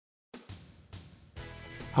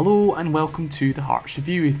Hello and welcome to the Hearts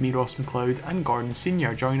Review with me, Ross McLeod, and Gordon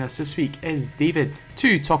Senior. Joining us this week is David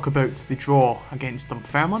to talk about the draw against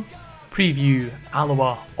Dunfermline, preview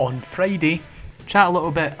Alloa on Friday, chat a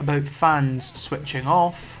little bit about fans switching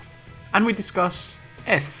off, and we discuss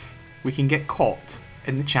if we can get caught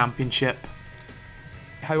in the Championship.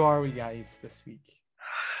 How are we guys this week?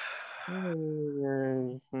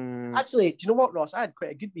 Actually, do you know what, Ross? I had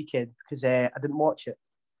quite a good weekend because I didn't watch it.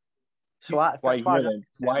 So why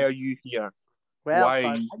are you here? Well, why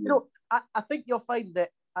are you here? I think you'll find that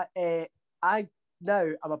I now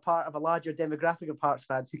am a part of a larger demographic of Hearts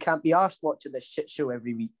fans who can't be arsed watching this shit show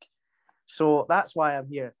every week. So that's why I'm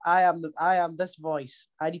here. I am this voice.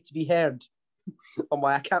 I need to be heard on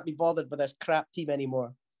why I can't be bothered with this crap team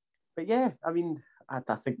anymore. But yeah, I mean, I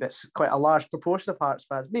think that's quite a large proportion of Hearts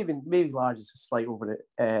fans. Maybe large is a slight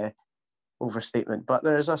overstatement, but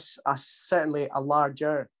there's a certainly a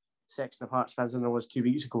larger section of Hearts fans than there was 2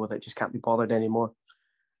 weeks ago that just can't be bothered anymore.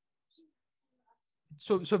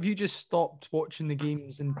 So have you just stopped watching the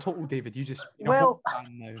games in total, David? You just now,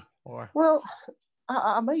 or well,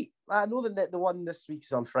 I might. I know that the one this week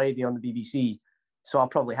is on Friday on the BBC, so I'll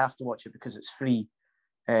probably have to watch it because it's free,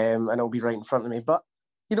 and it'll be right in front of me. But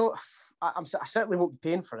you know, I certainly won't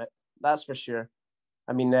be paying for it. That's for sure.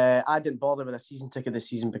 I mean, I didn't bother with a season ticket this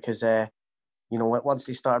season because once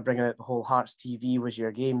they started bringing out the whole Hearts TV was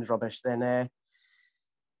your games rubbish, then I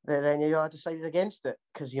decided against it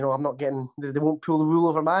because I'm not getting. They won't pull the wool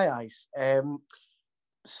over my eyes.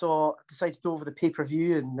 So I decided to go over the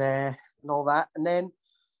pay-per-view and all that, and then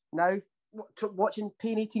now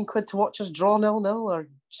paying 18 quid to watch us draw 0-0 or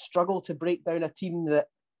struggle to break down a team that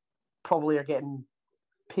probably are getting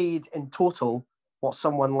paid in total what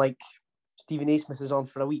someone like Stephen A. Smith is on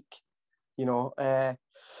for a week. I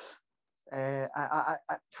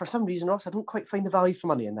for some reason, Ross, I don't quite find the value for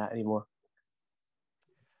money in that anymore.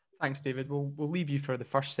 Thanks, David. We'll leave you for the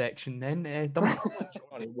first section then.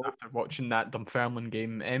 After watching that Dunfermline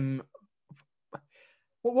game,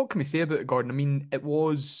 what can we say about it, Gordon? I mean, it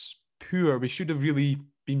was poor. We should have really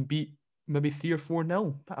been beat maybe 3 or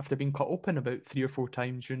 4-0 after being cut open about 3 or 4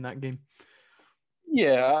 times during that game.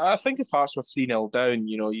 Yeah, I think if Hearts were 3-0 down,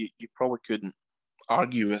 you probably couldn't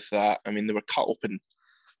argue with that. I mean, they were cut open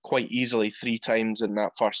quite easily 3 times in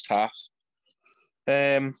that first half.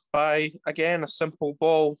 By, again, a simple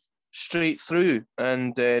ball straight through.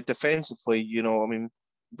 And defensively, I mean,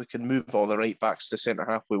 we can move all the right backs to centre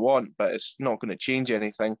half we want, but it's not going to change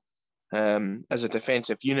anything. As a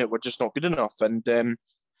defensive unit, we're just not good enough. And,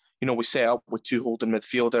 we set up with 2 holding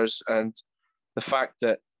midfielders, and the fact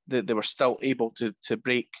that they were still able to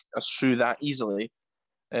break us through that easily.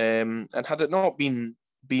 And had it not been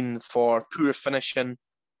for poor finishing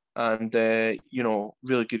and,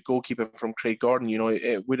 really good goalkeeping from Craig Gordon,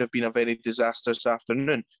 it would have been a very disastrous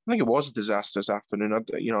afternoon. I think it was a disastrous afternoon.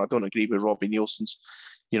 I don't agree with Robbie Nielsen's,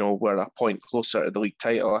 we're a point closer to the league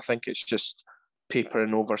title. I think it's just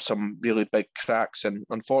papering over some really big cracks. And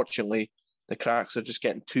unfortunately, the cracks are just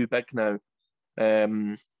getting too big now,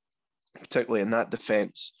 particularly in that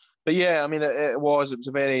defence. But yeah, I mean, it was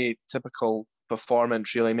a very typical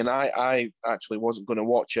performance, really. I mean, I actually wasn't going to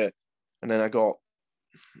watch it. And then I got,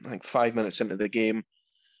 5 minutes into the game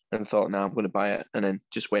and thought, I'm going to buy it. And then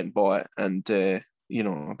just went and bought it. And,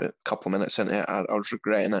 about a couple of minutes into it, I was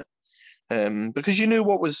regretting it. Because you knew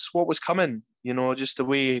what was coming, just the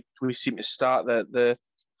way we seem to start the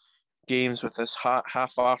games with this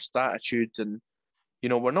half-arsed attitude. And,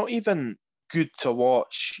 we're not even good to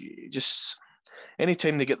watch. Just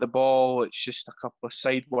anytime they get the ball, it's just a couple of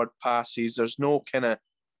sideward passes. There's no kind of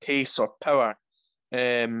pace or power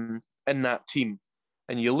in that team.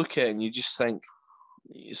 And you look at it and you just think,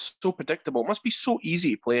 it's so predictable. It must be so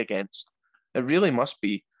easy to play against. It really must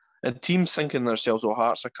be. And teams thinking themselves,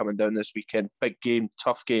 Hearts are coming down this weekend, big game,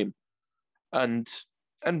 tough game. And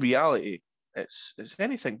in reality, it's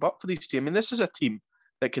anything but for these teams. I mean, this is a team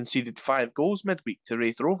that conceded 5 goals midweek to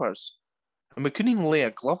Wraith Rovers. And we couldn't even lay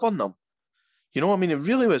a glove on them. It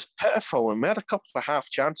really was pitiful. And we had a couple of half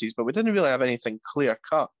chances, but we didn't really have anything clear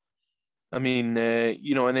cut. I mean,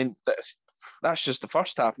 and then that's just the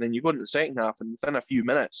first half. And then you go into the second half, and within a few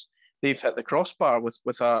minutes, they've hit the crossbar with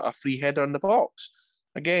a free header in the box.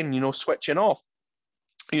 Again, switching off.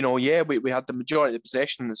 We had the majority of the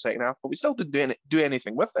possession in the second half, but we still didn't do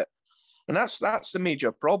anything with it. And that's the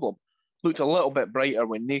major problem. Looked a little bit brighter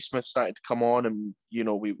when Naismith started to come on, and,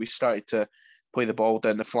 we started to play the ball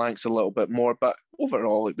down the flanks a little bit more. But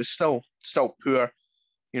overall, it was still poor.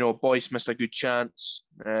 Boyce missed a good chance.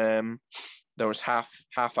 There was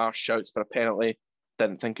half-hour shouts for a penalty.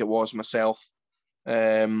 Didn't think it was myself.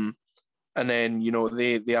 and then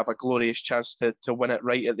they have a glorious chance to win it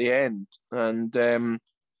right at the end. And to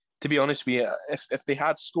be honest with you, if they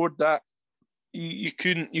had scored that, you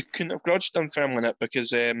couldn't have grudged Dunfermline it, because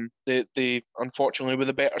they unfortunately were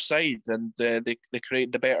the better side, and they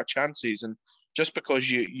created the better chances. And just because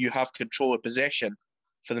you have control of possession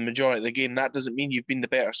for the majority of the game, that doesn't mean you've been the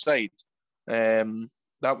better side. Dunfermline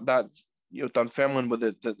were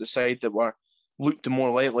the side that were looked the more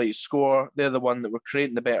likely to score. They're the one that were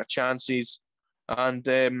creating the better chances, and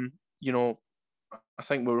I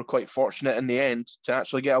think we were quite fortunate in the end to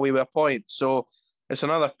actually get away with a point. So it's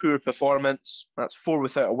another poor performance. That's 4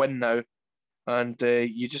 without a win now, and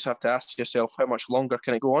you just have to ask yourself, how much longer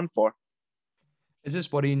can it go on for? Is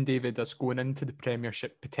this worrying, David, us going into the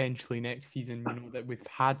Premiership potentially next season? That we've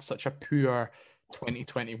had such a poor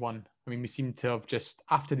 2021. I mean, we seem to have just,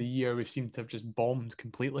 after the year, we've seemed to have just bombed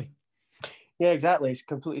completely. Yeah, exactly. It's a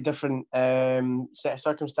completely different set of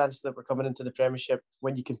circumstances that we're coming into the Premiership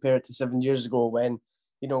when you compare it to 7 years ago, when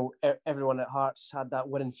everyone at Hearts had that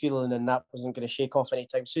winning feeling, and that wasn't going to shake off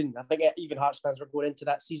anytime soon. I think even Hearts fans were going into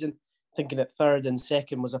that season thinking that third and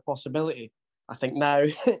second was a possibility. I think now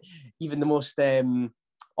even the most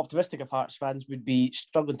optimistic of Hearts fans would be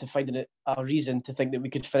struggling to find a reason to think that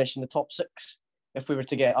we could finish in the top 6 if we were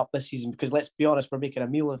to get up this season. Because let's be honest, we're making a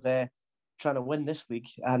meal of trying to win this league,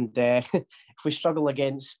 and if we struggle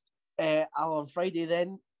against Alloa on Friday,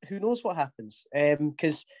 then who knows what happens?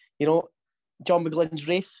 Because John McGlynn's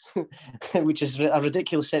Wraith, which is a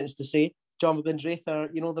ridiculous sentence to say. John McGlynn's Wraith are,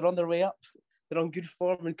 they're on their way up. They're on good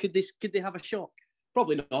form, and could they have a shock?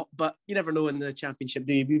 Probably not, but you never know in the Championship.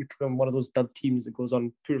 Do you become one of those dud teams that goes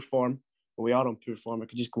on poor form? Well, we are on poor form. It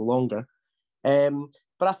could just go longer.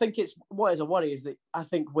 But I think what is a worry is that I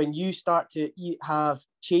think when you start to have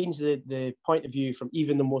changed the point of view from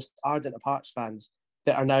even the most ardent of Hearts fans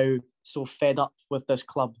that are now so fed up with this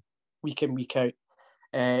club week in, week out,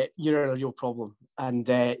 you're in a real problem. And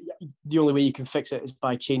the only way you can fix it is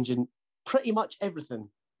by changing pretty much everything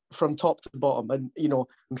from top to bottom. And,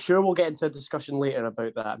 I'm sure we'll get into a discussion later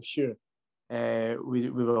about that. I'm sure we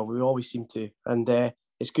will. We always seem to. And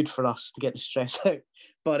it's good for us to get the stress out.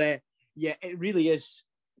 But it really is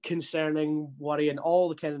concerning, worrying, all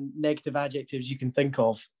the kind of negative adjectives you can think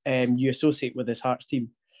of you associate with this Hearts team.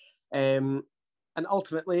 And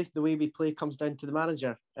ultimately, the way we play comes down to the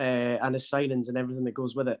manager and his signings and everything that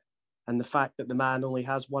goes with it. And the fact that the man only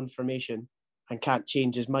has one formation and can't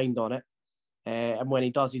change his mind on it. And when he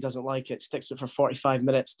does, he doesn't like it, sticks it for 45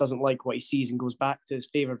 minutes, doesn't like what he sees, and goes back to his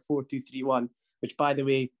favoured 4-2-3-1, which, by the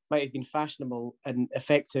way, might have been fashionable and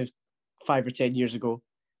effective 5 or 10 years ago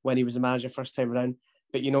when he was the manager first time around.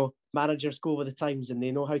 But, managers go with the times, and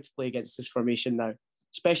they know how to play against this formation now,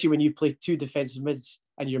 especially when you play 2 defensive mids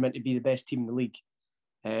and you're meant to be the best team in the league.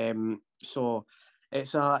 So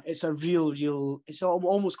it's a real, it's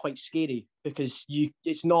almost quite scary, because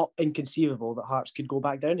it's not inconceivable that Hearts could go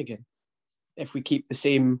back down again if we keep the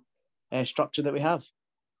same structure that we have.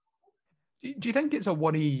 Do you think it's a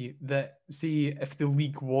worry that, say, if the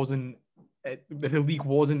league wasn't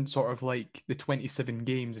sort of like the 27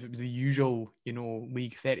 games, if it was the usual,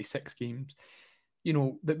 league 36 games,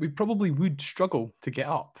 that we probably would struggle to get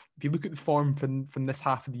up? If you look at the form from this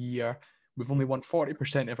half of the year, we've only won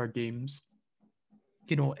 40% of our games.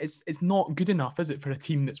 It's not good enough, is it, for a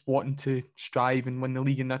team that's wanting to strive and win the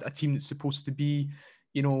league, and a team that's supposed to be,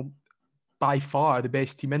 by far the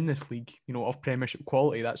best team in this league, of Premiership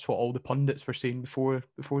quality. That's what all the pundits were saying before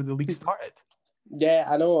the league started. Yeah,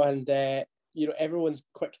 I know. And, everyone's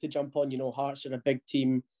quick to jump on, Hearts are a big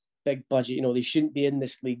team, big budget, they shouldn't be in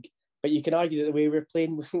this league. But you can argue that the way we're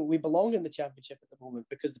playing, we belong in the Championship at the moment,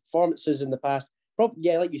 because the performances in the past,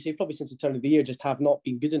 like you say, probably since the turn of the year, just have not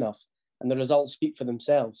been good enough. And the results speak for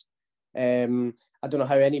themselves. I don't know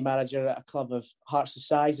how any manager at a club of Hearts'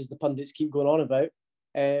 size, as the pundits keep going on about,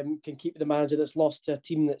 can keep the manager that's lost to a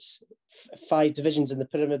team that's 5 divisions in the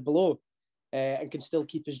pyramid below, and can still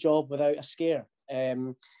keep his job without a scare.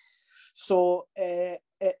 So I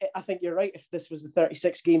think you're right. If this was the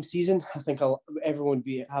 36-game season, I think everyone would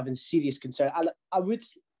be having serious concern.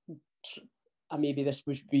 Maybe this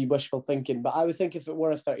would be wishful thinking, but I would think if it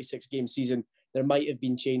were a 36-game season, there might have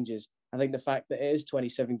been changes. I think the fact that it is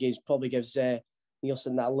 27 games probably gives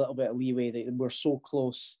Nielsen that a little bit of leeway, that we're so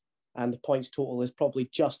close, and the points total is probably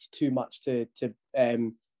just too much to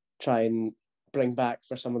try and bring back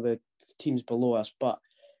for some of the teams below us. But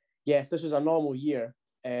yeah, if this was a normal year,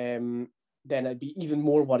 then it'd be even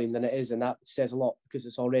more worrying than it is, and that says a lot, because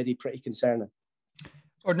it's already pretty concerning.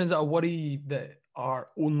 Gordon, is it a worry that our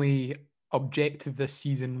only objective this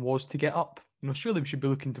season was to get up? Surely we should be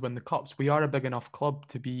looking to win the cups. We are a big enough club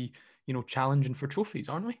to be, challenging for trophies,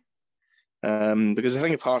 aren't we? Because I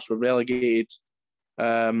think if Hearts were relegated,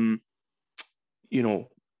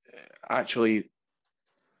 actually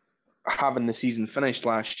having the season finished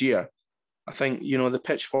last year, I think, the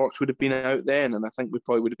pitchforks would have been out then, and I think we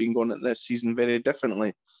probably would have been going at this season very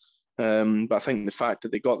differently. But I think the fact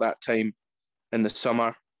that they got that time in the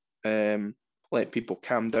summer, let people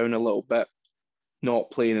calm down a little bit, not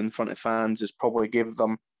playing in front of fans, has probably gave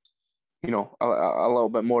them, a little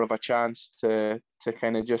bit more of a chance to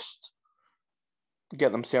kind of just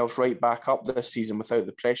get themselves right back up this season without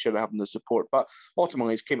the pressure of having the support. But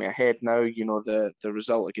ultimately, it's came to a head now. The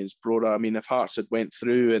result against Broda. I mean, if Hearts had went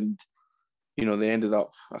through and they ended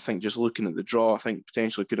up, I think, just looking at the draw, I think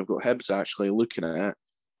potentially could have got Hibs actually looking at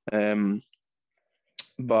it.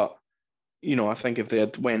 But I think if they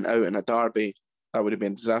had went out in a derby, that would have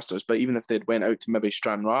been disastrous. But even if they'd went out to maybe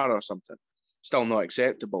Stranraer or something, still not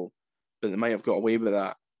acceptable. But they might have got away with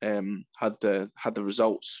that had the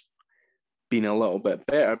results been a little bit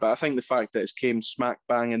better. But I think the fact that it came smack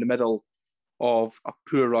bang in the middle of a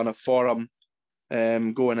poor run of form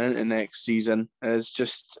going into next season it's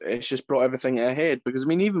just brought everything ahead. Because I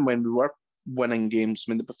mean, even when we were winning games,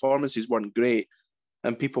 I mean, the performances weren't great,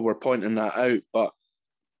 and people were pointing that out. But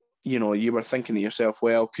you were thinking to yourself,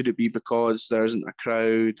 well, could it be because there isn't a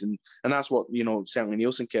crowd? And that's what certainly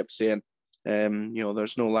Nielsen kept saying.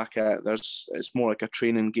 There's no lack of it's more like a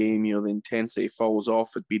training game. The intensity falls off.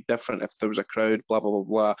 It'd be different if there was a crowd. Blah blah blah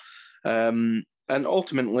blah. And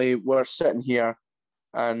ultimately, we're sitting here,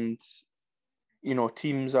 and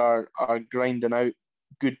teams are grinding out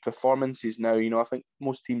good performances now. I think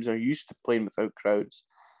most teams are used to playing without crowds,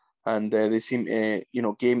 and they seem to,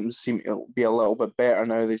 games seem to be a little bit better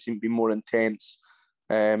now. They seem to be more intense.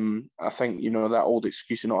 I think that old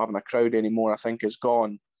excuse of not having a crowd anymore, I think, is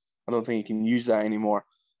gone. I don't think you can use that anymore.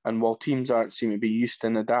 And while teams seem to be used to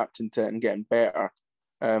and adapting to it and getting better,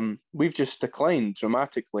 we've just declined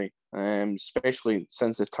dramatically, especially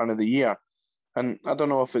since the turn of the year. And I don't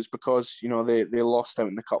know if it's because, they lost out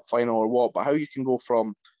in the cup final or what, but how you can go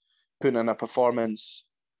from putting in a performance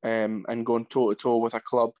and going toe-to-toe with a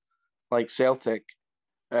club like Celtic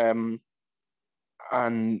and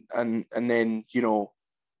then,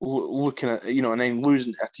 looking at, and then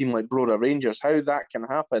losing a team like Broda Rangers, how that can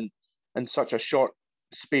happen in such a short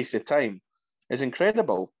space of time is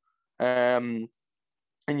incredible. And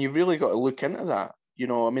you've really got to look into that.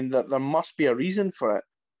 I mean, there must be a reason for it.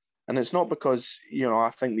 And it's not because,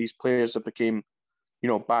 I think these players have become,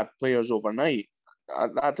 bad players overnight.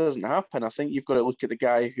 That doesn't happen. I think you've got to look at the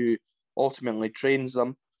guy who ultimately trains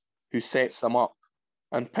them, who sets them up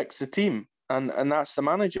and picks the team. And that's the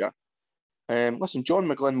manager. Listen, John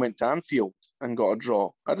McGlynn went to Anfield and got a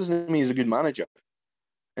draw. That doesn't mean he's a good manager.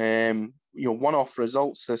 One-off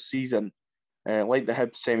results this season, like the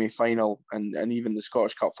Hibs semi-final and even the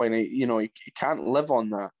Scottish Cup final, you can't live on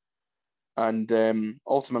that. And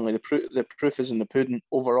ultimately, the proof is in the pudding.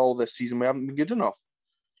 Overall, this season we haven't been good enough.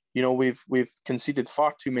 We've conceded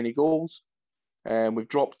far too many goals. We've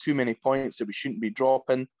dropped too many points that we shouldn't be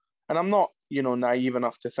dropping. And I'm not, naive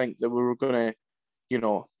enough to think that we were going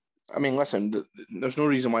to, I mean, listen, there's no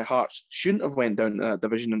reason why Hearts shouldn't have went down to that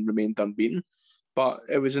division and remained unbeaten. But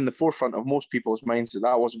it was in the forefront of most people's minds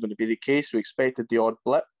that wasn't going to be the case. We expected the odd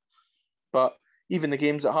blip. But even the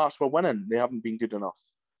games that Hearts were winning, they haven't been good enough.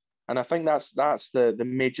 And I think that's the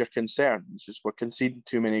major concern. It's just we're conceding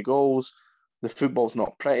too many goals. The football's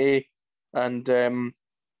not pretty. And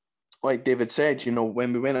like David said,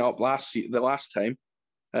 when we went up the last time,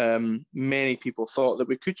 many people thought that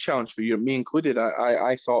we could challenge for Europe, me included.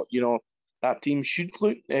 I thought, that team should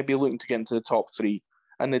be looking to get into the top three.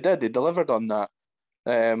 And they did. They delivered on that.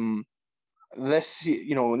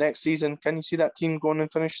 Next season, can you see that team going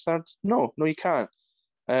and finish third? No, you can't.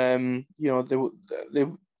 They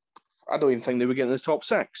I don't even think they would get in the top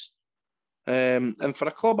six. And for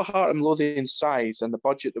a club of Heart and Lothian's size and the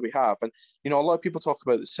budget that we have, and a lot of people talk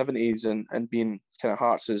about the 70s and being kind of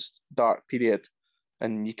Hearts' dark period,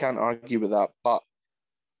 and you can't argue with that. But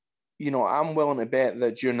I'm willing to bet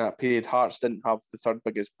that during that period, Hearts didn't have the third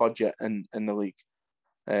biggest budget in the league.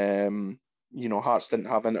 Hearts didn't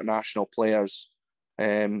have international players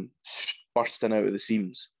bursting out of the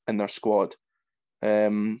seams in their squad.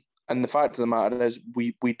 And the fact of the matter is,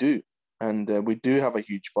 we do. And we do have a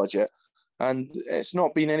huge budget. And it's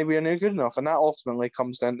not been anywhere near good enough. And that ultimately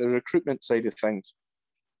comes down to the recruitment side of things.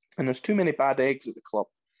 And there's too many bad eggs at the club.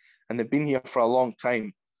 And they've been here for a long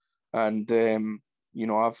time. And,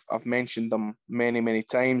 I've mentioned them many, many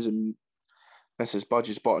times. And Mrs. Budge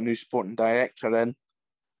has brought a new sporting director in.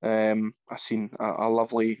 I've seen a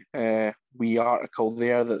lovely wee article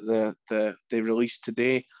there that they released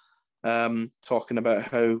today talking about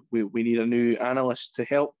how we need a new analyst to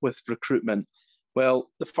help with recruitment. Well,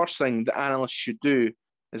 the first thing the analyst should do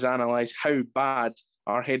is analyse how bad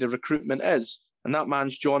our head of recruitment is. And that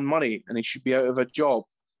man's John Murray, and he should be out of a job.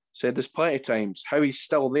 Said this plenty of times, how he's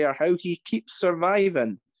still there, how he keeps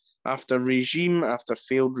surviving after regime after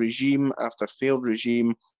failed regime after failed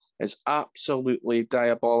regime is absolutely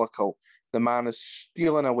diabolical. The man is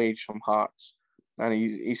stealing a wage from Hearts, and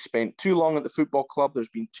he's spent too long at the football club. There's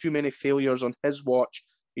been too many failures on his watch.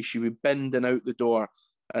 He should be binned and out the door.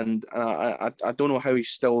 And I don't know how he's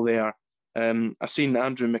still there. I've seen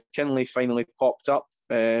Andrew McKinley finally popped up.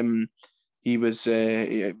 He was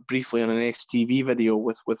briefly on an STV video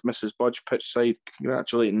with Mrs. Budge pitchside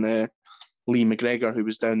congratulating Lee McGregor, who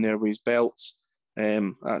was down there with his belts.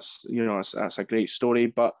 That's a great story,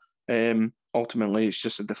 but ultimately it's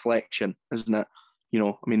just a deflection, isn't it?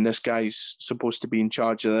 This guy's supposed to be in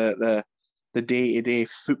charge of the day-to-day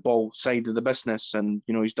football side of the business, and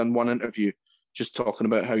he's done one interview just talking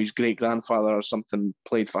about how his great-grandfather or something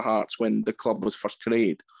played for Hearts when the club was first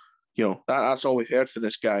created. That's all we've heard for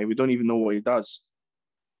this guy. We don't even know what he does.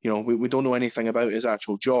 We don't know anything about his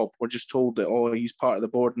actual job. We're just told that, he's part of the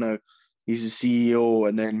board now. He's the CEO,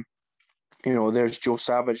 and then, there's Joe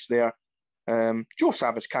Savage there. Joe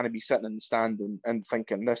Savage can't be sitting in the stand and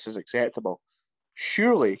thinking this is acceptable.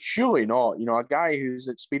 Surely not. A guy who's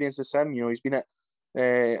experienced as him, he's been at,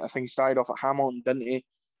 I think he started off at Hamilton, didn't he?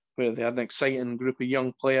 Where they had an exciting group of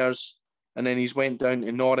young players, and then he's went down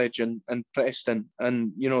to Norwich and Preston,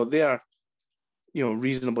 and they're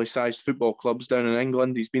reasonably sized football clubs down in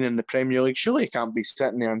England. He's been in the Premier League. Surely he can't be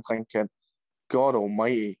sitting there and thinking, God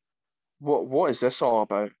Almighty, what is this all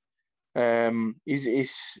about?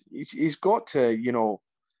 He's got to,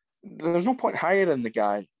 there's no point hiring the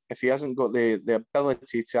guy if he hasn't got the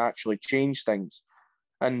ability to actually change things.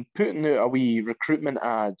 And putting out a wee recruitment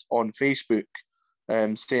ad on Facebook,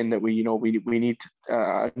 saying that we need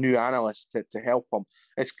a new analyst to help him.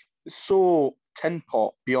 It's so tin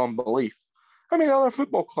pot beyond belief. Other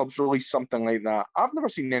football clubs release something like that. I've never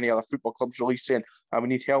seen any other football clubs release saying, we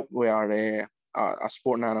need help with our a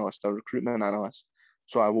sporting analyst, a recruitment analyst.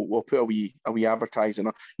 So we'll put a wee advertising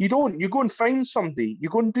on. You don't. You go and find somebody. You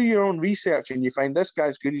go and do your own research, and you find this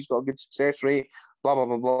guy's good. He's got a good success rate. Blah blah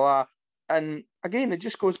blah blah. And again, it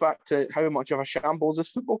just goes back to how much of a shambles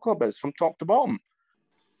this football club is from top to bottom.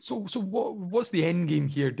 So what's the end game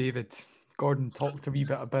here, David? Gordon talked a wee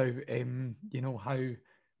bit about how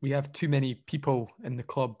we have too many people in the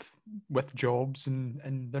club with jobs,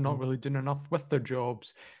 and they're not really doing enough with their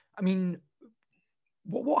jobs.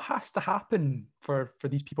 What has to happen for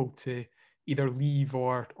these people to either leave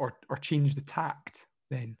or change the tact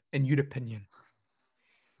then, in your opinion?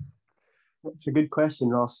 That's a good question,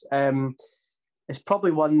 Ross. It's probably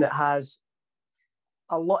one that has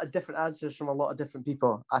a lot of different answers from a lot of different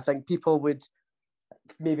people. I think people would,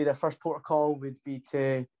 maybe their first port of call would be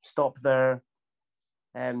to stop their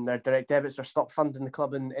direct debits or stop funding the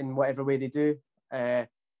club in whatever way they do.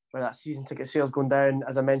 Where that season ticket sales going down,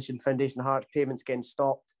 as I mentioned, Foundation Hearts payments getting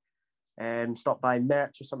stopped, stop buying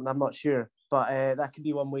merch or something, I'm not sure. But that could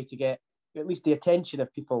be one way to get at least the attention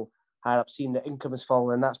of people higher up, seeing that income is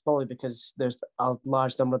falling. And that's probably because there's a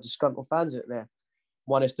large number of disgruntled fans out there.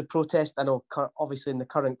 One is to protest. I know obviously in the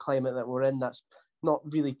current climate that we're in, that's not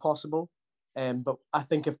really possible. But I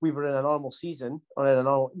think if we were in a normal season, or in a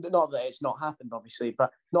normal, not that it's not happened obviously,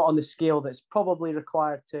 but not on the scale that's probably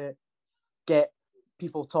required to get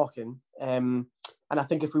people talking. And I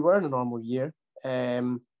think if we were in a normal year,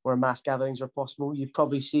 where mass gatherings are possible, you'd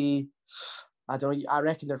probably see, I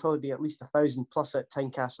reckon there'd probably be at least 1,000 plus at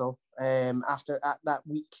Tynecastle at that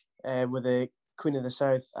week with the Queen of the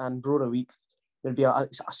South and Brora week. There'd be a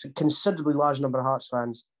considerably large number of Hearts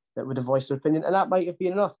fans that would have voiced their opinion, and that might have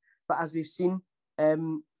been enough. But as we've seen,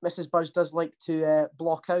 Mrs. Budge does like to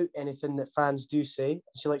block out anything that fans do say.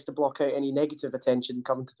 She likes to block out any negative attention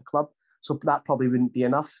coming to the club. So that probably wouldn't be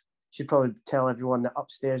enough. She'd probably tell everyone that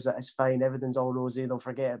upstairs that it's fine, everything's all rosy, they'll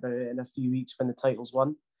forget about it in a few weeks when the title's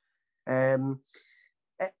won.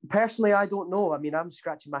 Personally, I don't know. I'm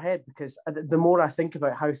scratching my head because the more I think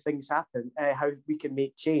about how things happen, how we can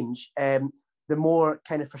make change, the more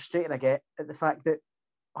kind of frustrated I get at the fact that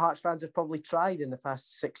Hearts fans have probably tried in the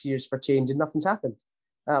past 6 years for change and nothing's happened,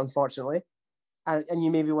 unfortunately. And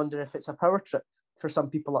you maybe wonder if it's a power trip for some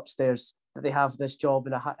people upstairs that they have this job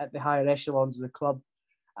at the higher echelons of the club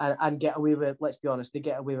and get away with, let's be honest, they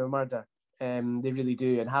get away with murder. They really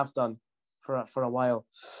do and have done for a while.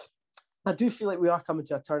 I do feel like we are coming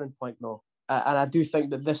to a turning point though. And I do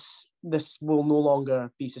think that this will no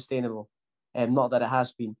longer be sustainable. Not that it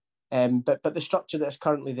has been. But the structure that is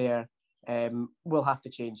currently there will have to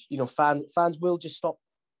change. Fans will just stop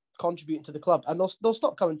contributing to the club, and they'll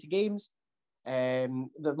stop coming to games.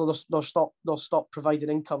 They'll stop providing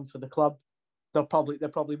income for the club. There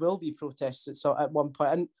probably will be protests at one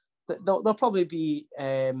point, and there'll probably be.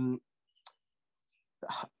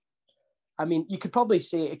 You could probably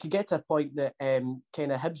say it could get to a point that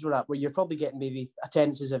kind of Hibs were at, where you're probably getting maybe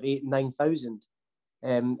attendances of 8,000 and 9,000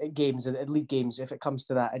 at games and at league games if it comes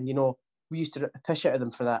to that. And we used to rip the piss out of them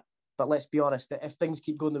for that. But let's be honest, if things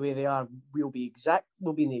keep going the way they are, we'll be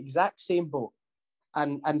in the exact same boat,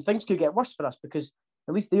 and things could get worse for us, because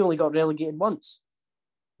at least they only got relegated once.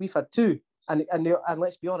 We've had two, and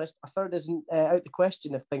let's be honest, a third isn't out the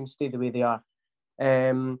question if things stay the way they are.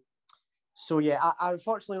 So yeah, I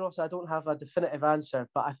unfortunately, Ross, I don't have a definitive answer,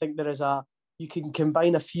 but I think you can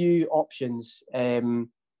combine a few options, and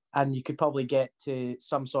you could probably get to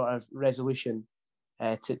some sort of resolution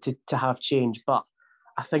to have change. But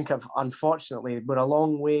I think unfortunately, we're a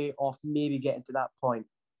long way off maybe getting to that point,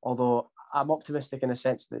 although I'm optimistic in a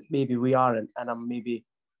sense that maybe we aren't, and I'm maybe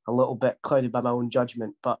a little bit clouded by my own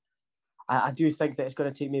judgment. But I do think that it's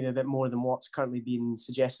going to take maybe a bit more than what's currently being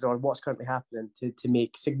suggested or what's currently happening to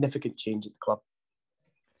make significant change at the club.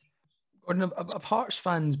 Gordon, have Hearts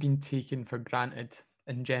fans been taken for granted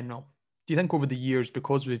in general? Do you think over the years,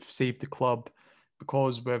 because we've saved the club,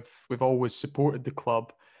 because we've always supported the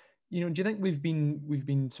club, do you think we've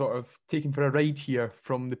been sort of taken for a ride here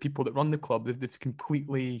from the people that run the club? They've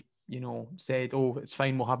completely, said, "Oh, it's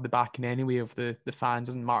fine, we'll have the backing anyway of the fans,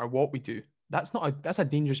 doesn't matter what we do." That's a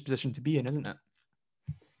dangerous position to be in, isn't it?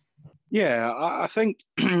 Yeah, I think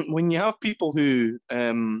when you have people who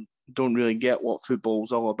don't really get what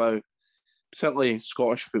football's all about, particularly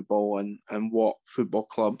Scottish football and what football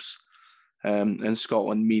clubs in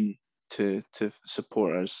Scotland mean to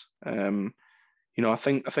supporters, I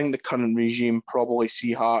think the current regime probably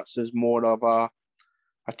see Hearts as more of a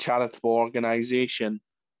charitable organisation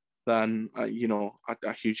than a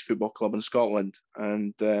huge football club in Scotland,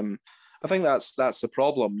 and I think that's the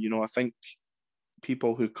problem. I think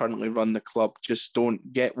people who currently run the club just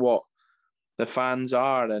don't get what the fans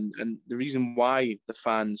are, and the reason why the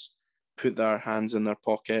fans put their hands in their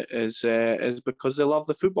pocket is because they love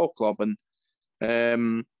the football club.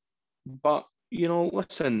 And but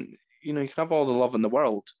listen, you can have all the love in the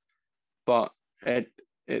world, but it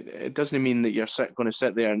doesn't mean that you're going to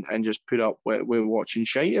sit there and just put up with watching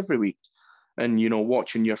shite every week, and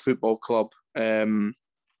watching your football club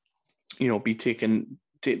be taken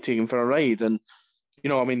for a ride. And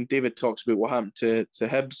David talks about what happened to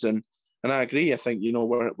Hibs, and I agree. I think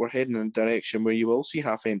we're heading in a direction where you will see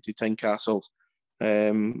half empty Tynecastles.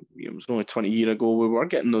 It was only 20 years ago we were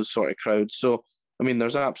getting those sort of crowds. So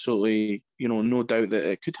there's absolutely no doubt that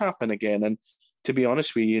it could happen again. And to be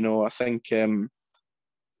honest with you, I think they're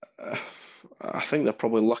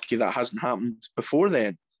probably lucky that hasn't happened before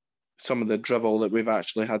then. Some of the drivel that we've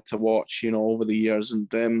actually had to watch, over the years,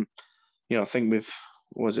 and I think we've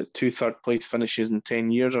 2 third place finishes in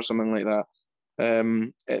 10 years or something like that.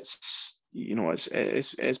 It's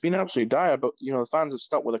been absolutely dire, but the fans have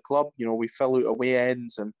stuck with the club. We fill out away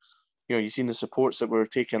ends, and you've seen the supports that we were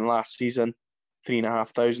taking last season,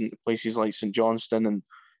 3,500 places like St Johnstone, and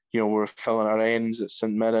we're filling our ends at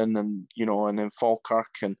St Mirren, and and then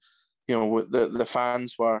Falkirk, and the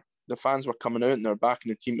fans were coming out and they're backing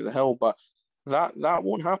the team at the Hill, but that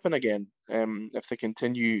won't happen again if they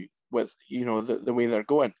continue with the way they're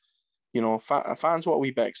going. Fans want a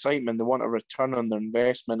wee bit of excitement. They want a return on their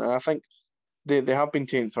investment, and I think they have been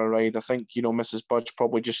taken for a ride. I think Mrs. Budge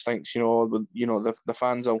probably just thinks the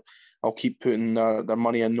fans will keep putting their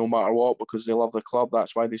money in no matter what because they love the club.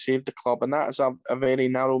 That's why they saved the club, and that is a very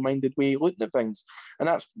narrow-minded way of looking at things, and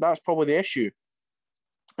that's probably the issue.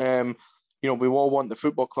 We all want the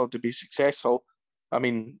football club to be successful.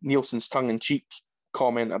 Nielsen's tongue-in-cheek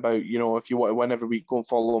comment about if you want to win every week, go and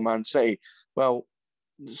follow Man City. Well,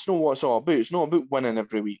 it's not what it's all about. It's not about winning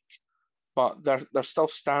every week, but there's still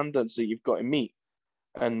standards that you've got to meet,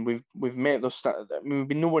 and we've met those standards. We've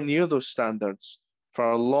been nowhere near those standards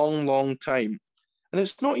for a long, long time, and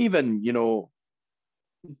it's not even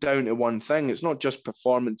down to one thing. It's not just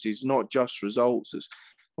performances, not just results. It's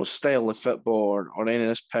not style of football or any of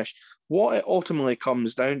this pish. What it ultimately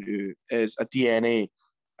comes down to is a DNA,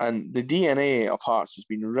 and the DNA of Hearts has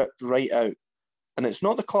been ripped right out. And it's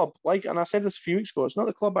not the club, and I said this a few weeks ago, it's not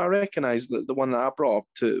the club I recognise, the one that I brought up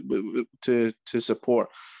to support,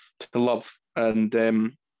 to love. And,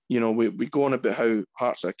 we go on about how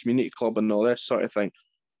Hearts are a community club and all this sort of thing.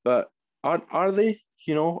 But are they,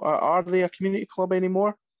 are they a community club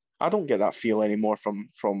anymore? I don't get that feel anymore from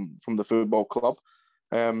the football club.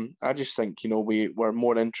 I just think, we're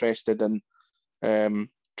more interested in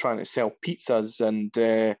trying to sell pizzas and,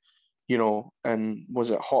 and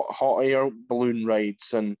was it hot air balloon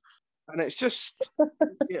rides and it's just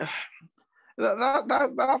yeah,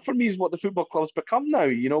 that for me is what the football club's become now.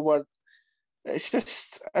 Where it's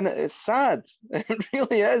just, and it's sad. It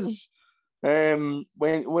really is. When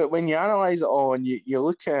you analyse it all and you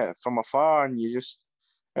look at it from afar and you just,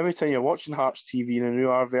 every time you're watching Hearts TV and a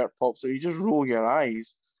new advert pops up, you just roll your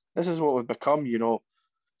eyes. This is what we've become,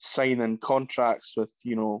 signing contracts with,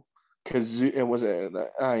 Kazoo. Was it?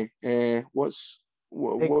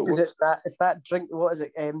 Is it's that drink? What is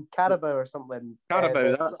it? Carabao or something?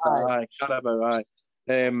 Carabao. Aye, Carabao. Aye.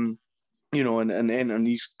 And enter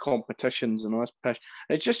these competitions and all this pish.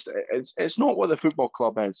 It's just it's not what the football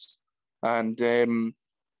club is, and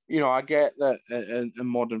I get that in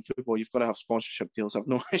modern football you've got to have sponsorship deals. I've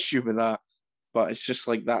no issue with that, but it's just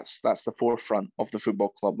like that's the forefront of the football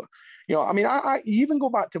club. I even go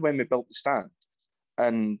back to when we built the stand,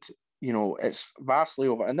 and it's vastly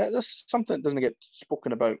over, and this is something that doesn't get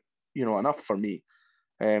spoken about enough for me,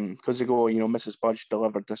 because they go, Mrs. Budge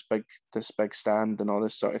delivered this big stand and all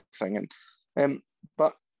this sort of thing, and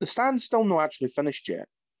but the stand's still not actually finished yet.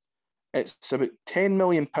 It's about £10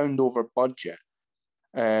 million over budget.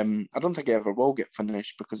 I don't think it ever will get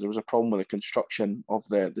finished because there was a problem with the construction of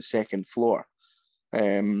the second floor,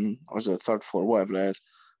 or was it the third floor, whatever it is.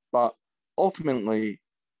 But ultimately,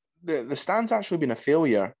 the stand's actually been a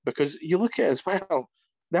failure because you look at it as well,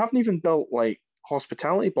 they haven't even built like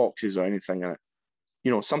hospitality boxes or anything in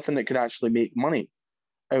it. Something that could actually make money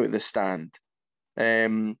out of the stand.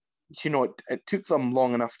 It took them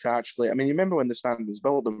long enough to actually, you remember when the stand was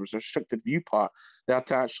built, there was a restricted view part. They had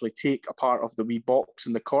to actually take a part of the wee box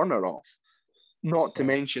in the corner off. Not to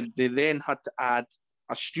mention, they then had to add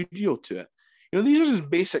a studio to it. These are just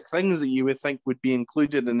basic things that you would think would be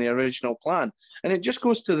included in the original plan. And it just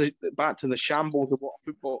goes back to the shambles of what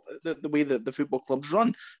football, the way that the football clubs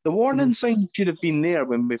run. The warning sign should have been there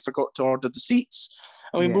when we forgot to order the seats.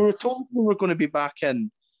 We were told we were going to be back in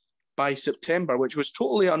by September, which was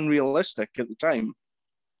totally unrealistic at the time.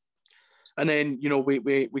 And then,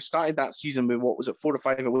 we started that season with, 4 or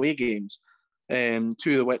 5 away games, 2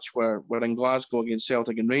 of which were in Glasgow against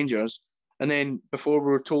Celtic and Rangers. And then before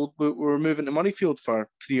we were told we were moving to Murrayfield for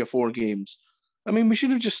 3 or 4 games. We should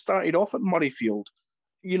have just started off at Murrayfield.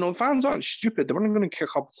 Fans aren't stupid. They weren't going to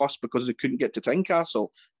kick up a fuss because they couldn't get to Tynecastle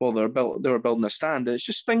while they were building a stand. It's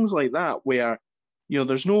just things like that where,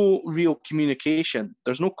 there's no real communication.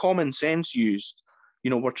 There's no common sense used.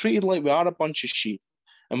 We're treated like we are a bunch of sheep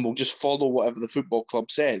and we'll just follow whatever the football club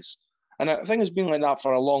says. And I think it's been like that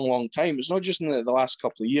for a long, long time. It's not just in the last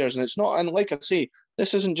couple of years. And it's not, and like I say,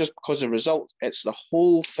 this isn't just because of results. It's the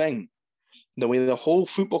whole thing, the way the whole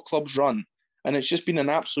football club's run. And it's just been an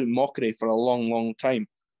absolute mockery for a long, long time.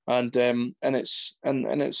 And fans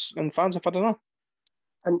have had enough.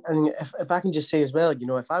 And if I can just say as well,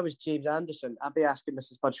 if I was James Anderson, I'd be asking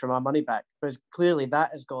Mrs. Budge for my money back because clearly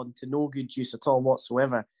that has gone to no good use at all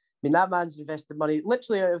whatsoever. That man's invested money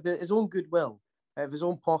literally out of his own goodwill, out of his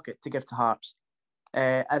own pocket to give to Hearts.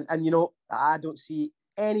 And I don't see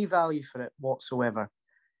any value for it whatsoever.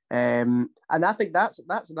 And I think that's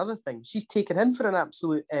another thing. She's taken him for an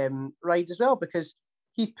absolute ride as well because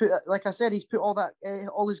he's put, like I said, he's put all that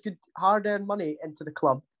all his good hard-earned money into the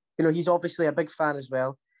club. He's obviously a big fan as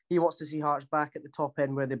well. He wants to see Hearts back at the top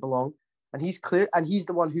end where they belong. And he's clear, and he's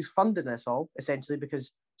the one who's funding this all, essentially,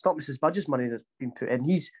 because it's not Mrs. Budge's money that's been put in.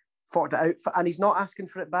 He's forked it out, and he's not asking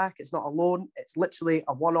for it back. It's not a loan. It's literally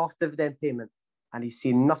a one-off dividend payment, and he's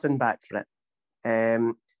seen nothing back for it.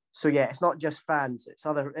 So yeah, it's not just fans. It's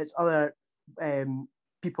other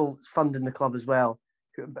people funding the club as well,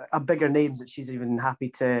 who are bigger names that she's even happy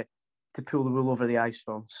to pull the wool over the eyes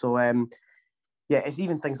from. So yeah, it's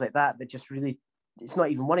even things like that just really, it's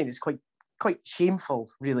not even worrying. It's quite shameful,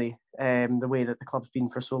 really, the way that the club's been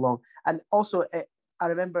for so long. And also, I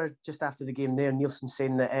remember just after the game there, Nielsen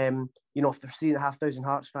saying that, if there's 3,500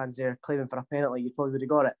 Hearts fans there claiming for a penalty, you probably would have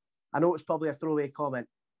got it. I know it's probably a throwaway comment,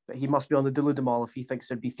 but he must be on the delude-em-all if he thinks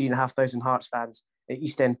there'd be 3,500 Hearts fans at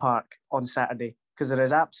East End Park on Saturday, because there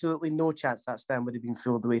is absolutely no chance that stand would have been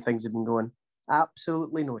filled the way things have been going.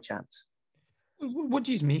 Absolutely no chance. What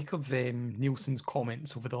do you make of Nielsen's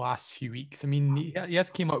comments over the last few weeks? He has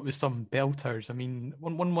came out with some belters.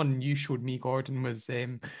 One you showed me, Gordon, was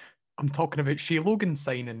I'm talking about Shea Logan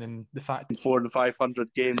signing and the fact 400 and 500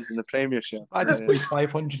 games in the Premiership. I just played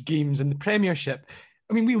 500 games in the Premiership.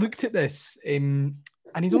 We looked at this, and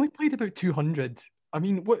he's only played about 200.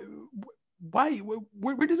 Why?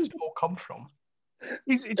 Where does this all come from?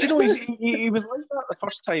 He was like that the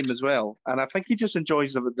first time as well, and I think he just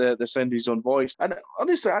enjoys the sound of his own voice. And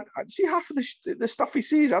honestly, I see half of the stuff he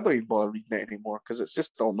says, I don't even bother reading it anymore because it's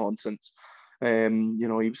just all nonsense. He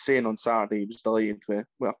was saying on Saturday he was delighted with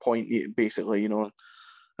a point, basically, and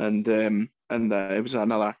it was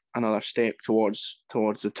another step towards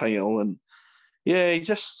the title, and yeah, he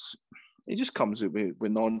just comes out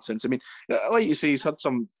with nonsense. I mean, like you say, he's had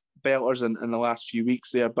some belters in the last few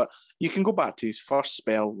weeks there, but you can go back to his first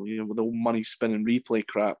spell, with the money spinning replay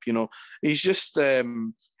crap. He's just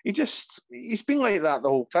he's been like that the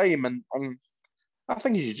whole time, and I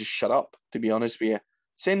think he should just shut up. To be honest with you,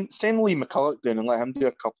 send Lee McCulloch down and let him do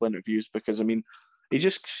a couple of interviews, because I mean, he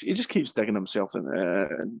just keeps digging himself in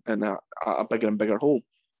a bigger and bigger hole.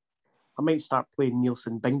 I might start playing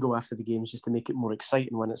Nielsen bingo after the games just to make it more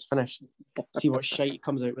exciting when it's finished. See what shite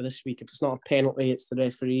comes out with this week. If it's not a penalty, it's the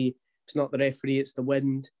referee. If it's not the referee, it's the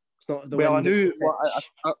wind. It's not the wind. I knew.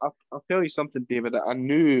 I'll tell you something, David. I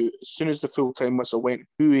knew as soon as the full-time whistle went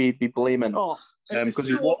who he'd be blaming. Because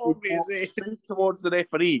he walked straight towards the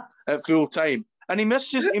referee at full time, and he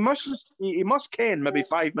must ken maybe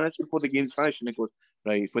 5 minutes before the game's finished, and he goes,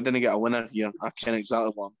 right, if we didn't get a winner here, I ken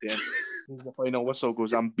exactly what I'm doing. The final whistle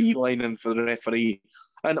goes, I'm beelining for the referee,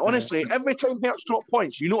 and honestly, every time Hertz drop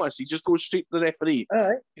points, you notice he just goes straight to the referee. All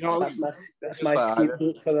right, that's my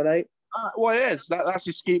scapegoat for the night. Well, it is. That's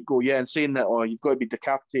his scapegoat, yeah, and saying that, you've got to be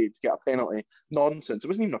decapitated to get a penalty. Nonsense. It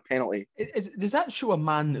wasn't even a penalty. Does that show a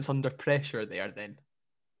man that's under pressure there, then?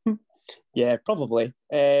 Yeah, probably.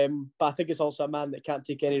 But I think it's also a man that can't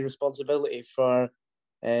take any responsibility for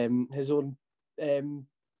his own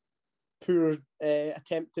poor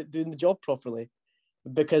attempt at doing the job properly.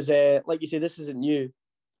 Because, like you say, this isn't new.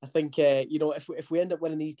 I think, if we end up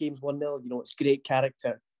winning these games 1-0, it's great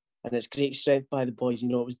character. And it's great strength by the boys, it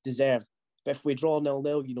was deserved. But if we draw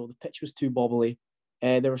 0-0, the pitch was too bobbly.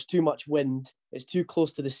 There was too much wind. It's too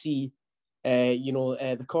close to the sea.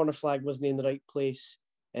 The corner flag wasn't in the right place.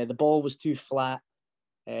 The ball was too flat.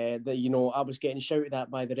 I was getting shouted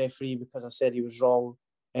at by the referee because I said he was wrong.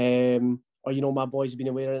 My boys have been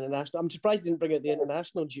away on international. I'm surprised they didn't bring out the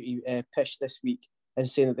international duty pitch this week and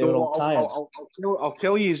saying that they were all tired. I'll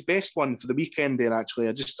tell you his best one for the weekend there, actually.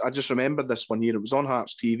 I just remembered this one here. It was on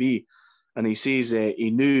Hearts TV, and he says he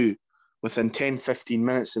knew within 10-15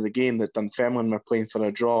 minutes of the game that Dunfermline were playing for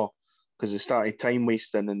a draw because they started time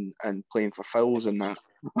wasting and playing for fouls and that.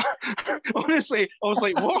 Honestly, I was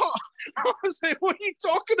like, what? I was like, what are you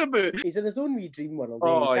talking about? He's in his own wee dream world.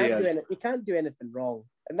 He can't do anything wrong.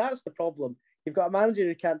 And that's the problem. You've got a manager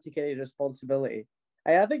who can't take any responsibility.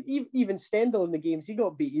 I think even Stendhal in the games he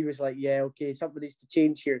got beat, he was like, yeah, okay, something needs to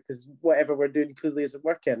change here because whatever we're doing clearly isn't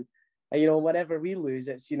working. And, whenever we lose,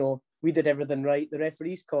 it's, we did everything right. The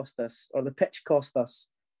referees cost us or the pitch cost us.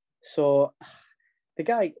 So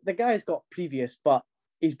the guy's got previous, but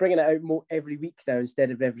he's bringing it out every week now instead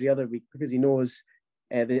of every other week because he knows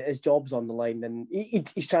his job's on the line. And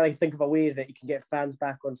he's trying to think of a way that he can get fans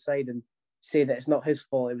back on side and say that it's not his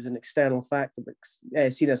fault. It was an external factor, but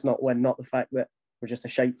seen us not win, not the fact that we're just a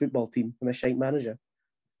shite football team and a shite manager.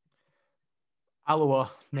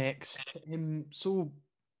 Alloa next.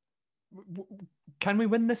 Can we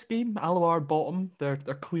win this game? Alloa are bottom. They're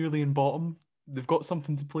clearly in bottom. They've got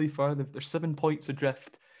something to play for. They're 7 points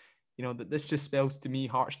adrift. That this just spells to me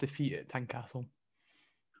Hearts defeat at Tynecastle.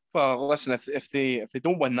 Well, listen, if they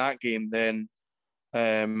don't win that game, then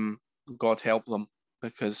God help them,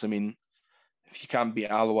 because I mean, if you can't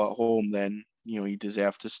beat Alloa at home, then you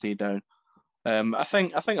deserve to stay down. I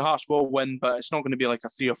think Hearts will win, but it's not going to be like a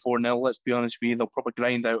 3 or 4-0. Let's be honest with you, they'll probably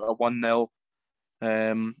grind out a 1-0,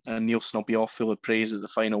 and Nielsen will be off full of praise at the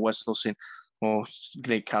final whistle, saying, "Oh,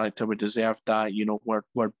 great character, we deserved that.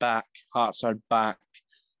 We're back. Hearts are back,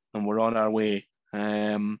 and we're on our way."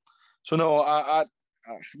 So no, I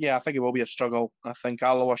think it will be a struggle. I think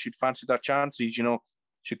Alloa should fancy their chances.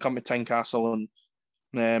 Should come to Tynecastle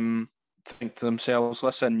and think to themselves,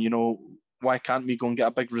 listen, why can't we go and get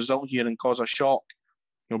a big result here and cause a shock?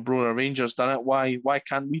 Brora Rangers done it. Why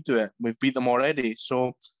can't we do it? We've beat them already.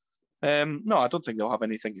 So, no, I don't think they'll have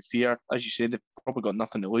anything to fear. As you say, they've probably got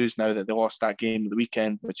nothing to lose now that they lost that game at the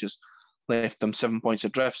weekend, which has left them 7 points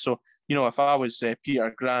adrift. So, if I was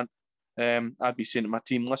Peter Grant, I'd be saying to my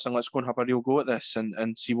team, listen, let's go and have a real go at this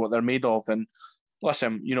and see what they're made of. And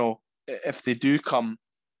listen, if they do come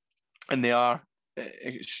and they are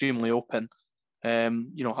extremely open,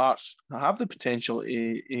 Hearts have the potential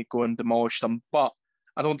to go and demolish them, but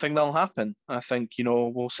I don't think that'll happen. I think,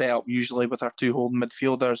 we'll set up usually with our 2 holding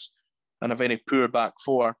midfielders and a very poor back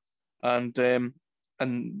 4. And if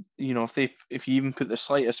you even put the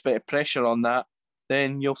slightest bit of pressure on that,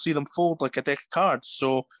 then you'll see them fold like a deck of cards.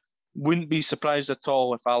 So wouldn't be surprised at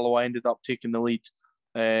all if Alloa ended up taking the lead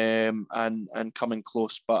and coming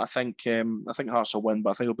close. But I think Hearts will win,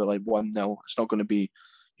 but I think it'll be like 1-0. It's not going to be,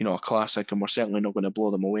 a classic, and we're certainly not going to blow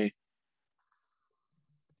them away.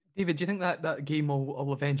 David, do you think that game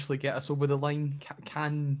will eventually get us over the line?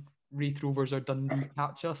 Can Wraith Rovers or Dundee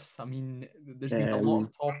catch us? I mean, there's been a lot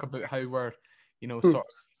of talk about how we're, sort of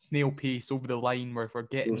snail pace over the line, where we're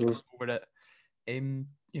getting just over it. Can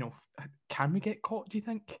we get caught, do you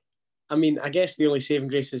think? I mean, I guess the only saving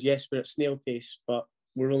grace is, yes, we're at snail pace, but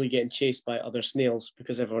we're only getting chased by other snails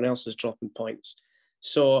because everyone else is dropping points.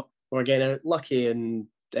 So we're getting lucky and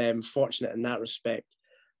fortunate in that respect.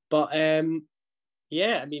 But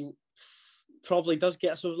yeah, I mean, probably does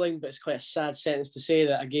get us over the line, but it's quite a sad sentence to say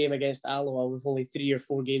that a game against Alloa with only 3 or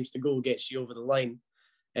 4 games to go gets you over the line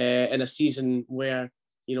in a season where,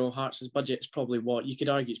 Hearts' budget is probably what you could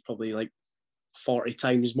argue it's probably like 40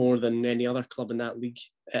 times more than any other club in that league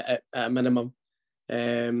at a minimum.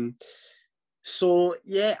 So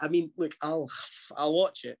yeah, I mean, look, I'll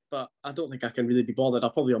watch it, but I don't think I can really be bothered.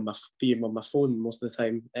 I'll probably be on my phone most of the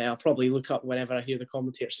time. I'll probably look up whenever I hear the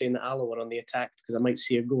commentator saying that Alloa are on the attack because I might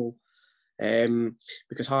see a goal.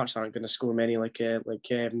 Because Hearts aren't going to score many, like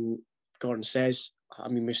Gordon says. I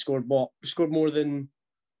mean, we scored more than.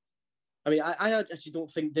 I mean, I actually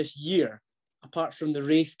don't think this year, apart from the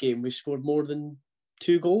Wraith game, we've scored more than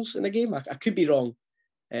 2 goals in a game. I could be wrong.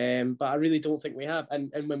 But I really don't think we have.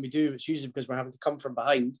 And when we do, it's usually because we're having to come from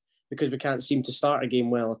behind because we can't seem to start a game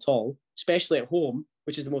well at all, especially at home,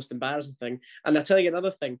 which is the most embarrassing thing. And I'll tell you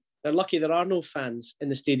another thing. They're lucky there are no fans in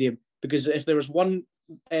the stadium because if there was one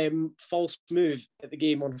false move at the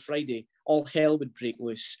game on Friday, all hell would break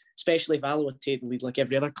loose, especially if Alloa take the lead like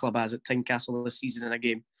every other club has at Tynecastle this season in a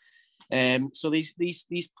game. So these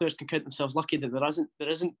players can count themselves lucky that there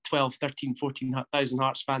isn't 12, 13, 14,000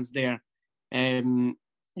 Hearts fans there, in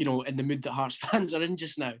the mood that Hearts fans are in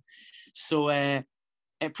just now. So it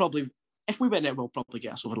probably, if we win it, will probably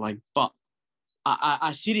get us over the line. But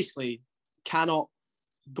I seriously cannot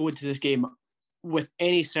go into this game with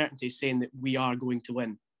any certainty saying that we are going to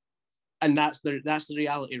win. And that's the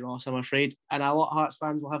reality, Ross, I'm afraid. And a lot of Hearts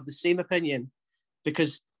fans will have the same opinion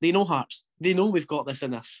because they know Hearts. They know we've got this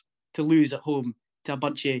in us to lose at home to a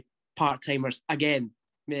bunch of part-timers again,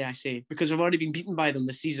 may I say, because we've already been beaten by them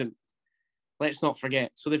this season. Let's not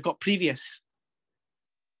forget. So they've got previous.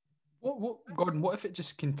 What Gordon, what if it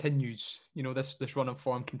just continues? This run of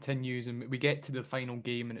form continues and we get to the final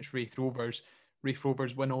game and it's Wraith Rovers. Wraith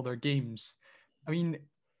Rovers win all their games. I mean,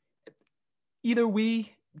 either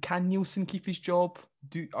way, can Nielsen keep his job?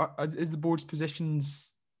 Is the board's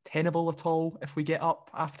positions tenable at all if we get up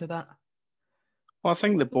after that? Well, I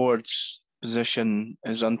think the board's position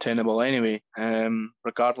is untenable anyway,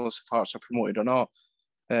 regardless if Hearts are promoted or not.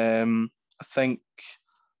 I think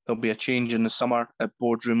there'll be a change in the summer at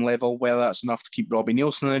boardroom level. Whether that's enough to keep Robbie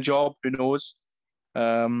Nielsen in the job, who knows?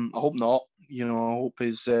 I hope not. I hope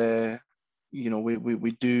we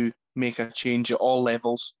do make a change at all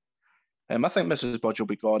levels. I think Mrs. Budge will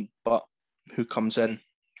be gone, but who comes in?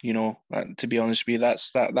 To be honest with you,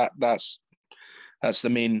 that's the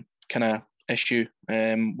main kind of issue.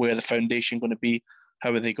 Where the foundation going to be?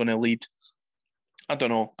 How are they going to lead? I don't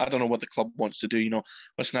know what the club wants to do.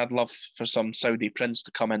 Listen, I'd love for some Saudi prince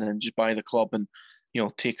to come in and just buy the club and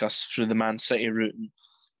take us through the Man City route and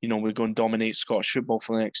we're going to dominate Scottish football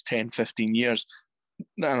for the next 10, 15 years.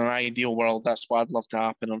 In an ideal world, that's what I'd love to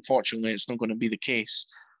happen. Unfortunately, it's not going to be the case.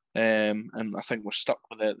 And I think we're stuck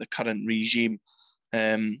with the current regime,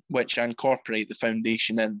 which I incorporate the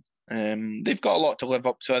foundation in. They've got a lot to live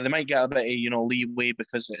up to. They might get a bit of leeway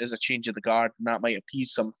because it is a change of the guard, and that might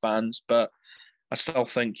appease some fans. But I still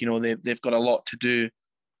think they've got a lot to do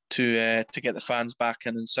to get the fans back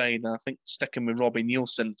in inside. And I think sticking with Robbie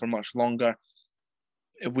Nielsen for much longer,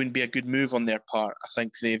 it wouldn't be a good move on their part. I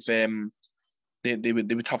think they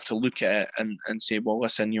would have to look at it and say, well,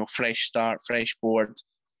 listen, fresh start, fresh board.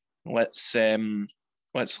 Let's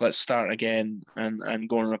start again and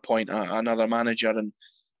go and appoint another manager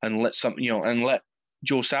and let let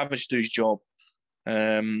Joe Savage do his job.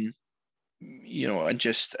 And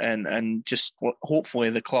just hopefully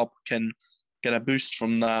the club can get a boost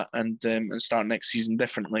from that and start next season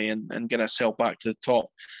differently and get ourselves back to the top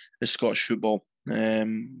of Scottish football.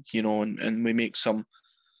 And we make some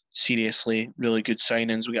seriously really good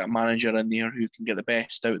signings. We got a manager in there who can get the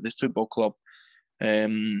best out of the football club.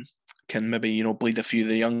 Can maybe bleed a few of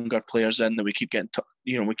the younger players in that we keep getting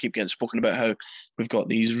spoken about how we've got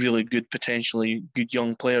these really good, potentially good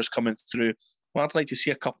young players coming through. Well, I'd like to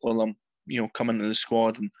see a couple of them come into the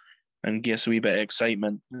squad and give us a wee bit of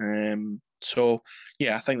excitement. So,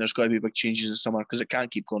 yeah, I think there's got to be big changes this summer because it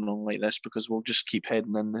can't keep going on like this because we'll just keep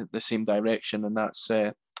heading in the same direction, and that's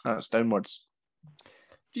downwards.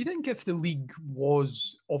 Do you think if the league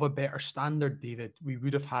was of a better standard, David, we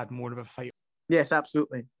would have had more of a fight? Yes,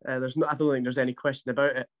 absolutely. I don't think there's any question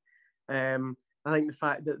about it. I think the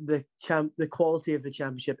fact that the quality of the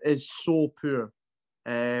championship is so poor,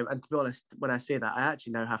 and to be honest, when I say that, I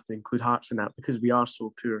actually now have to include Hearts in that because we are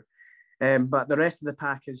so poor. But the rest of the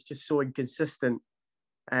pack is just so inconsistent,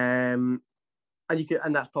 and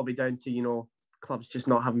that's probably down to clubs just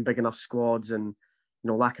not having big enough squads and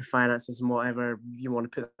lack of finances and whatever you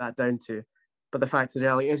want to put that down to. But the fact of the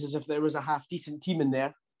reality is if there was a half decent team in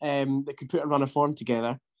there that could put a run of form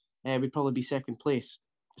together, we'd probably be second place.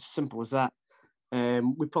 As simple as that.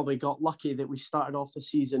 We probably got lucky that we started off the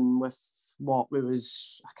season with I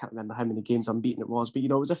can't remember how many games unbeaten it was, but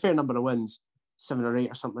it was a fair number of wins, 7 or 8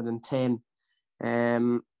 or something, and 10.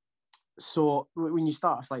 So when you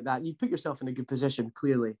start off like that, you put yourself in a good position,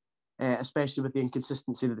 clearly, especially with the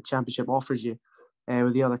inconsistency that the championship offers you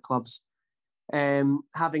with the other clubs.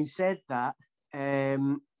 Having said that,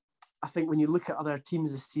 I think when you look at other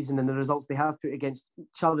teams this season and the results they have put against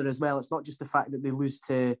each other as well, it's not just the fact that they lose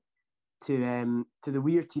to the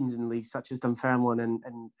weird teams in the league, such as Dunfermline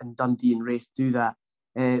and Dundee and Wraith do that.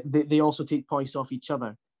 They also take points off each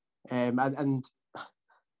other. And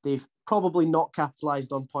they've probably not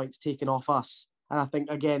capitalised on points taken off us. And I think,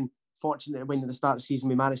 again, fortunate when at the start of the season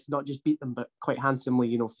we managed to not just beat them, but quite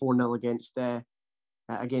handsomely, 4-0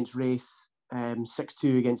 against Wraith,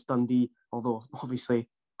 6-2 against Dundee, although obviously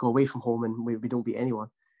go away from home and we don't beat anyone.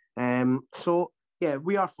 So, yeah,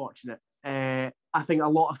 we are fortunate. I think a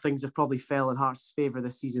lot of things have probably fell in Hearts' favour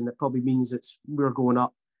this season. That probably means we're going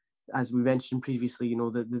up. As we mentioned previously,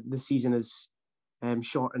 the season is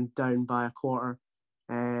shortened down by a quarter,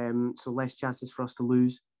 so less chances for us to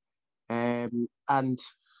lose. And I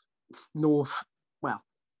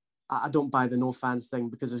don't buy the no fans thing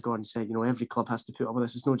because, as Gordon said, every club has to put up with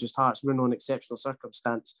this. It's not just Hearts. We're not an exceptional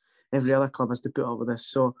circumstance. Every other club has to put up with this.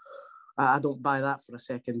 So I don't buy that for a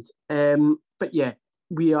second. But yeah,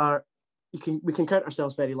 we can count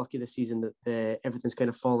ourselves very lucky this season that everything's kind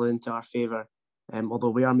of fallen into our favour.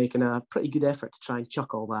 Although we are making a pretty good effort to try and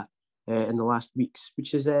chuck all that in the last weeks,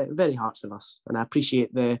 which is very Hearts of us. And I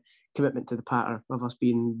appreciate the commitment to the patter of us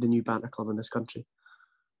being the new banter club in this country.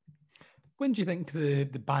 When do you think the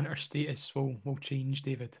banter status will change,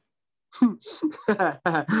 David? Well,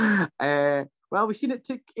 we've seen it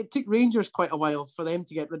took Rangers quite a while for them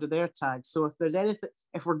to get rid of their tag. So if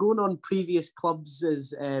we're going on previous clubs'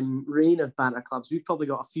 reign of banter clubs, we've probably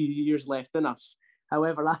got a few years left in us.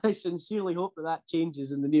 However, I sincerely hope that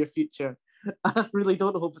changes in the near future. I really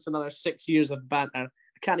don't hope it's another 6 years of banter.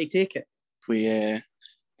 I can't take it. We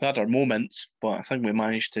had our moments, but I think we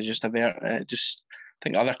managed to just avert it. I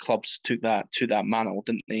think other clubs took that mantle,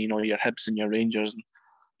 didn't they? Your Hibs and your Rangers, and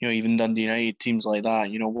even Dundee United, teams like that.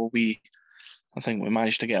 I think we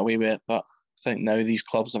managed to get away with it, but I think now these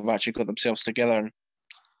clubs have actually got themselves together.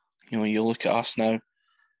 And, you look at us now.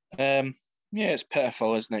 Yeah, it's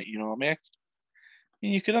pitiful, isn't it?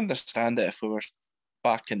 You could understand it if we were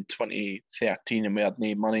back in 2013 and we had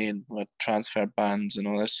no money and we had transfer bans and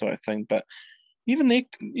all this sort of thing. But even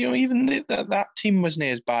that team wasn't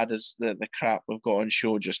as bad as the crap we've got on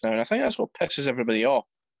show just now. And I think that's what pisses everybody off.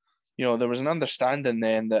 There was an understanding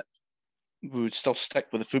then that we would still stick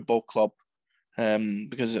with the football club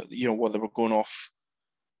because they were going off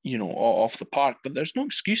the park. But there's no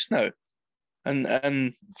excuse now.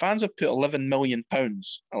 And fans have put £11 million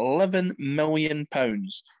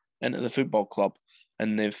into the football club,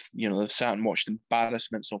 and they've sat and watched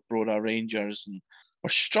embarrassments of Broda Rangers, and we're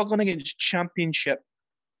struggling against championship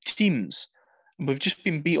teams. And we've just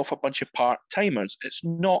been beat off a bunch of part-timers. It's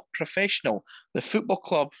not professional. The football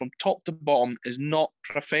club from top to bottom is not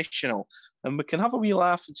professional. And we can have a wee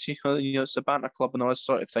laugh and see it's a banter club and all this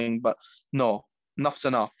sort of thing, but no, enough's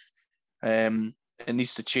enough. It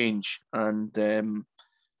needs to change. And,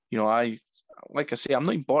 like I say, I'm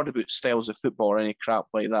not even bothered about styles of football or any crap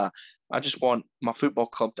like that. I just want my football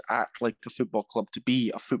club to act like a football club, to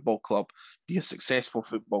be a football club, be a successful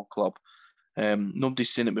football club.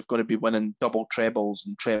 Nobody's saying that we've got to be winning double trebles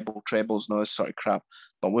and treble trebles and all this sort of crap.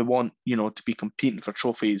 But we want, to be competing for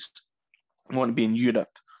trophies. We want to be in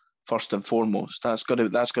Europe first and foremost. That's got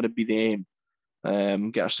to be the aim.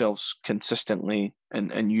 Get ourselves consistently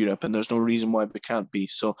in Europe, and there's no reason why we can't be.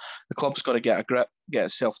 So the club's got to get a grip, get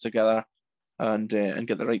itself together, and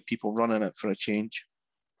get the right people running it for a change.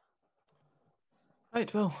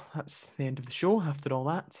 Right, well, that's the end of the show after all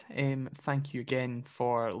that. Thank you again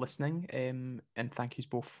for listening, and thank you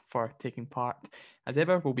both for taking part. As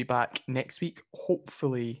ever, we'll be back next week.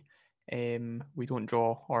 Hopefully, we don't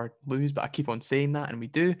draw or lose, but I keep on saying that, and we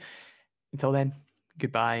do. Until then,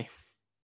 goodbye.